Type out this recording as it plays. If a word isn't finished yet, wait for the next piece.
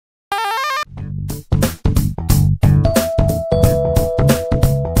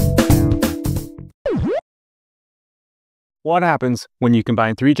What happens when you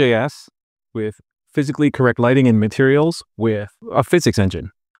combine Three.js with physically correct lighting and materials with a physics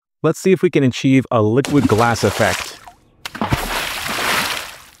engine? Let's see if we can achieve a liquid glass effect.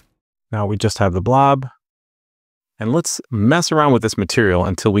 Now we just have the blob. And let's mess around with this material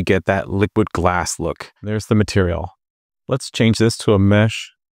until we get that liquid glass look. There's the material. Let's change this to a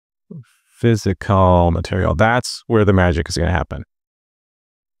mesh physical material. That's where the magic is going to happen.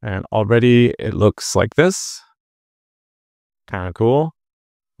 And already it looks like this. Kind of cool.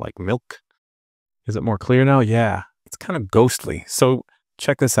 Like milk. Is it more clear now? Yeah. It's kind of ghostly. So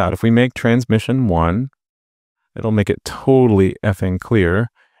check this out. If we make transmission 1, it'll make it totally effing clear.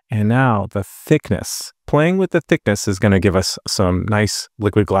 And now the thickness, playing with the thickness is going to give us some nice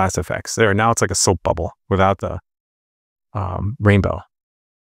liquid glass effects. There, now it's like a soap bubble without the rainbow.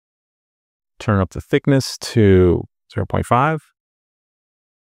 Turn up the thickness to 0.5.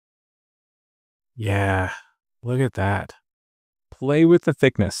 Yeah, look at that. Play with the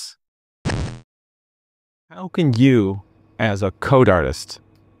thickness. How can you, as a code artist,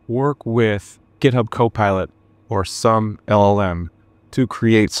 work with GitHub Copilot or some LLM to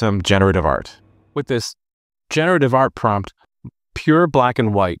create some generative art? With this generative art prompt, pure black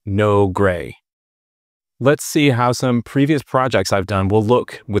and white, no gray. Let's see how some previous projects I've done will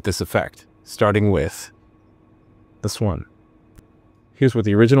look with this effect, starting with this one. Here's what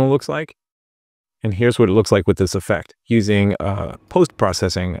the original looks like, and here's what it looks like with this effect, using a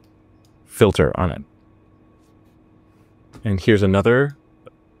post-processing filter on it. And here's another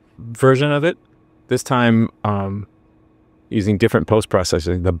version of it, this time using different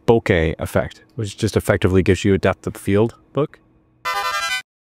post-processing, the bokeh effect, which just effectively gives you a depth of field look.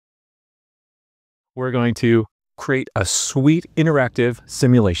 We're going to create a sweet interactive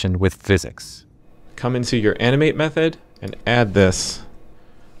simulation with physics. Come into your animate method and add this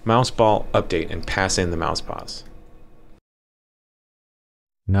mouse ball update and pass in the mouse pause.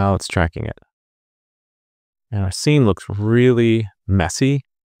 Now it's tracking it. And our scene looks really messy.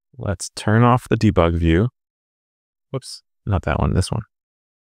 Let's turn off the debug view. Whoops, not that one, this one.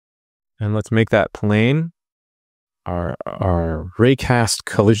 And let's make that plane our raycast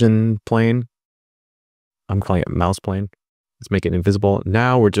collision plane. I'm calling it mouse plane. Let's make it invisible.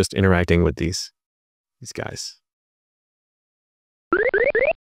 Now we're just interacting with these guys.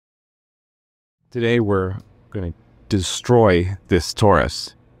 Today we're going to destroy this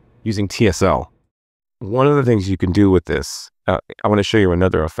torus using TSL. One of the things you can do with this, I want to show you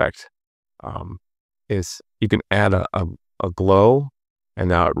another effect, is you can add a glow, and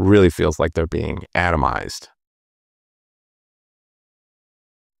now it really feels like they're being atomized.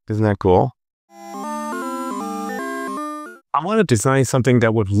 Isn't that cool? I want to design something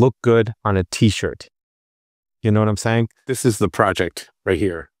that would look good on a t-shirt. You know what I'm saying? This is the project right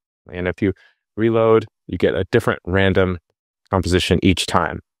here. And if you reload, you get a different random composition each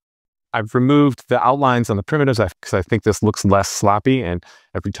time. I've removed the outlines on the primitives because I think this looks less sloppy, and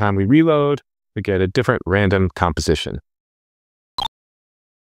every time we reload, we get a different random composition.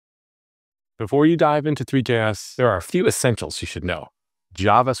 Before you dive into Three.js, there are a few essentials you should know.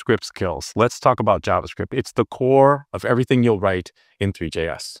 JavaScript skills. Let's talk about JavaScript. It's the core of everything you'll write in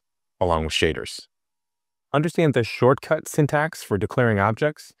Three.js, along with shaders. Understand the shortcut syntax for declaring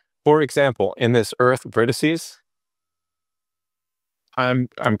objects. For example, in this earth vertices, I'm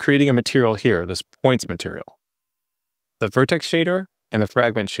creating a material here, this points material. The vertex shader and the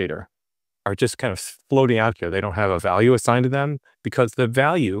fragment shader are just kind of floating out here. They don't have a value assigned to them because the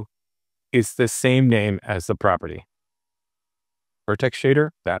value is the same name as the property. Vertex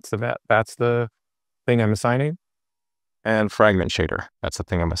shader, that's the thing I'm assigning. And fragment shader, that's the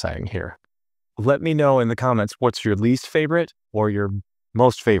thing I'm assigning here. Let me know in the comments what's your least favorite or your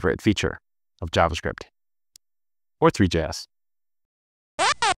most favorite feature of JavaScript or Three.js.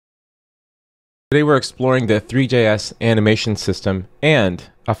 Today we're exploring the Three.js animation system and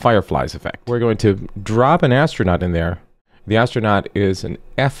a fireflies effect. We're going to drop an astronaut in there. The astronaut is an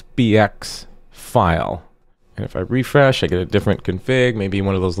FBX file. And if I refresh, I get a different config, maybe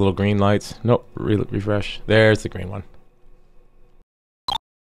one of those little green lights. Nope, refresh. There's the green one.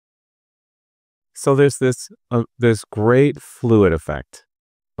 So there's this great fluid effect.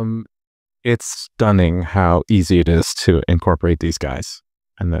 It's stunning how easy it is to incorporate these guys.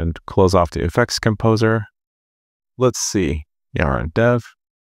 And then close off the effects composer. Let's see. Yeah, we're on dev.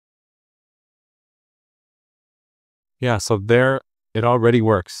 Yeah, so there it already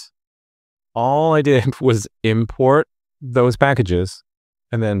works. All I did was import those packages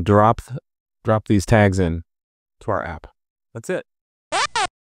and then drop these tags in to our app. That's it.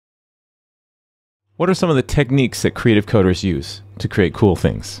 What are some of the techniques that creative coders use to create cool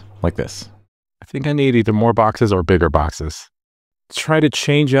things like this? I think I need either more boxes or bigger boxes. Try to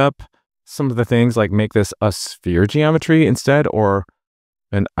change up some of the things, like make this a sphere geometry instead, or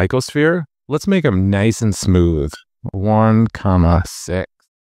an icosphere. Let's make them nice and smooth. 1,6.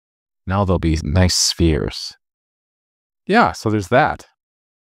 Now they'll be nice spheres. Yeah, so there's that.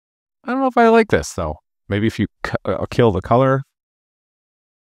 I don't know if I like this though. Maybe if you kill the color.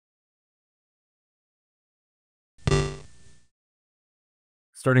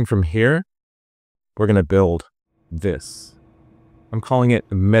 Starting from here, we're going to build this. I'm calling it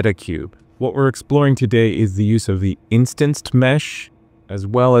MetaCube. What we're exploring today is the use of the instanced mesh, as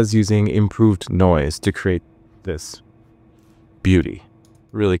well as using improved noise to create this beauty.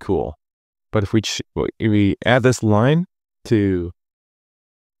 Really cool. But if we add this line to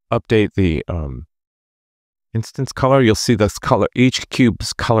update the instance color, you'll see this color, each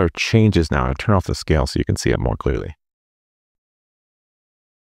cube's color changes now. I'll turn off the scale so you can see it more clearly.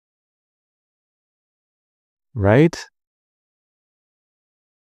 Right?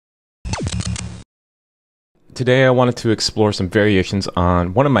 Today I wanted to explore some variations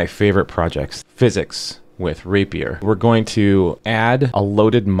on one of my favorite projects, physics with Rapier. We're going to add a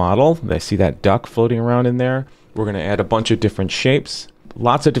loaded model. I see that duck floating around in there. We're going to add a bunch of different shapes,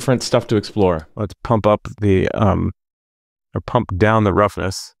 lots of different stuff to explore. Let's pump up the, or pump down the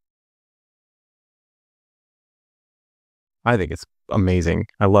roughness. I think it's amazing.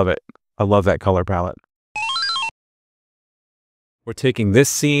 I love it. I love that color palette. We're taking this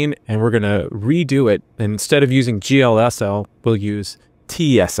scene and we're going to redo it. And instead of using GLSL, we'll use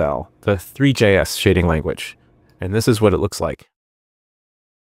TSL, the Three.js shading language. And this is what it looks like.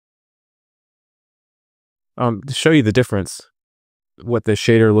 To show you the difference, what the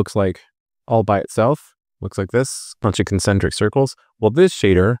shader looks like all by itself, looks like this, bunch of concentric circles. Well, this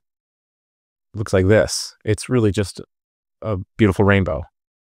shader looks like this. It's really just a beautiful rainbow.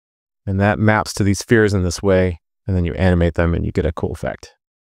 And that maps to these spheres in this way. And then you animate them and you get a cool effect.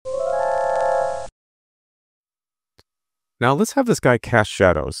 Now let's have this guy cast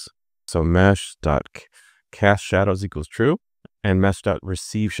shadows. So mesh.cast shadows equals true, and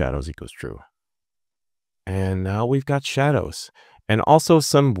mesh.receive shadows equals true. And now we've got shadows and also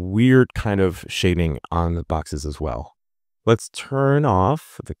some weird kind of shading on the boxes as well. Let's turn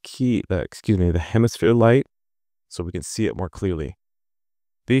off the hemisphere light so we can see it more clearly.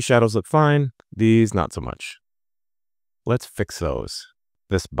 These shadows look fine, these not so much. Let's fix those.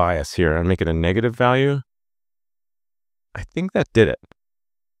 This bias here, and make it a negative value. I think that did it.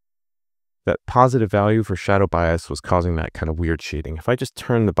 That positive value for shadow bias was causing that kind of weird shading. If I just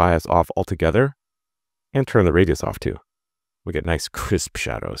turn the bias off altogether and turn the radius off too, we get nice crisp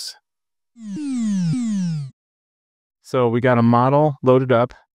shadows. So we got a model loaded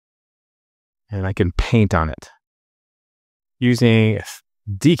up and I can paint on it using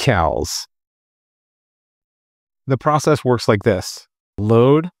decals. The process works like this.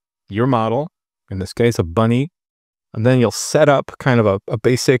 Load your model, in this case a bunny, and then you'll set up kind of a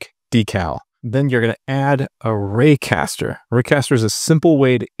basic decal. Then you're going to add a raycaster. A raycaster is a simple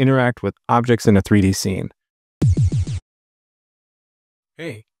way to interact with objects in a 3D scene.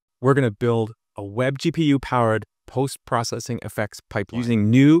 Hey, we're going to build a web GPU powered post-processing effects pipeline using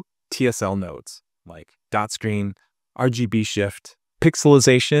new TSL nodes like dot screen, RGB shift,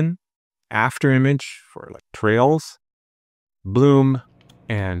 pixelization, after image for like trails, bloom,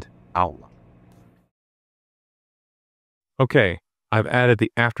 and owl. Okay, I've added the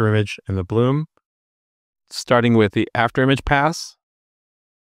after image and the bloom, starting with the after image pass.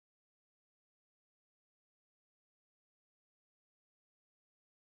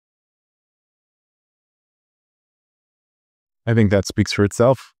 I think that speaks for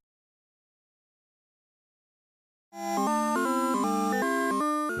itself.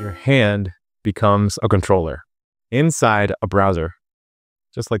 Your hand becomes a controller inside a browser,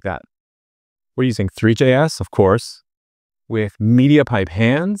 just like that. We're using Three.js, of course, with MediaPipe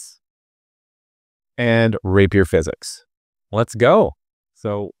hands and Rapier physics. Let's go.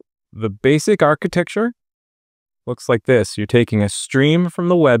 So the basic architecture looks like this. You're taking a stream from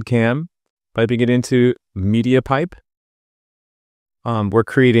the webcam, piping it into MediaPipe. We're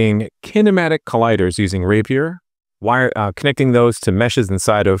creating kinematic colliders using Rapier, connecting those to meshes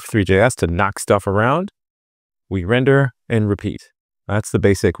inside of Three.js to knock stuff around. We render and repeat. That's the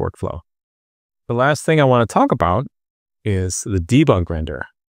basic workflow. The last thing I want to talk about is the debug render.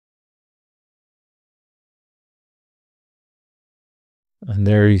 And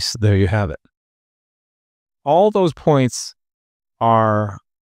there you have it. All those points are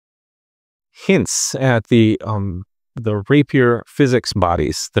hints at the Rapier physics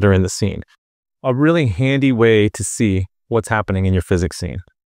bodies that are in the scene. A really handy way to see what's happening in your physics scene.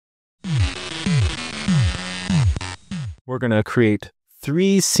 we're going to create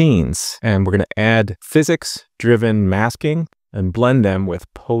 3 scenes, and we're going to add physics-driven masking and blend them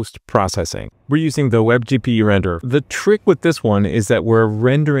with post-processing. We're using the WebGPU renderer. The trick with this one is that we're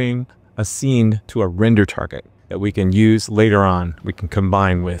rendering a scene to a render target that we can use later on. We can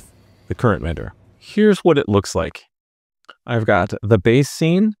combine with the current render. Here's what it looks like. I've got the base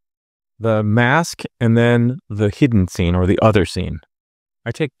scene, the mask, and then the hidden scene or the other scene. I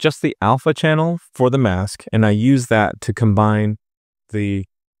take just the alpha channel for the mask, and I use that to combine the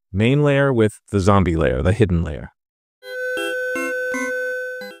main layer with the zombie layer, the hidden layer.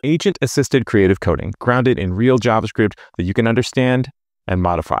 Agent-assisted creative coding, grounded in real JavaScript that you can understand and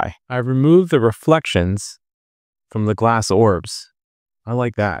modify. I removed the reflections from the glass orbs. I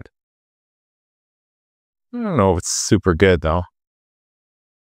like that. I don't know if it's super good though.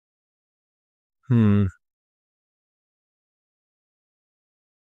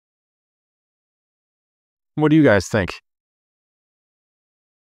 What do you guys think?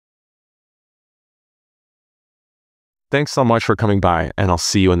 Thanks so much for coming by, and I'll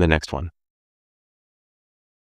see you in the next one.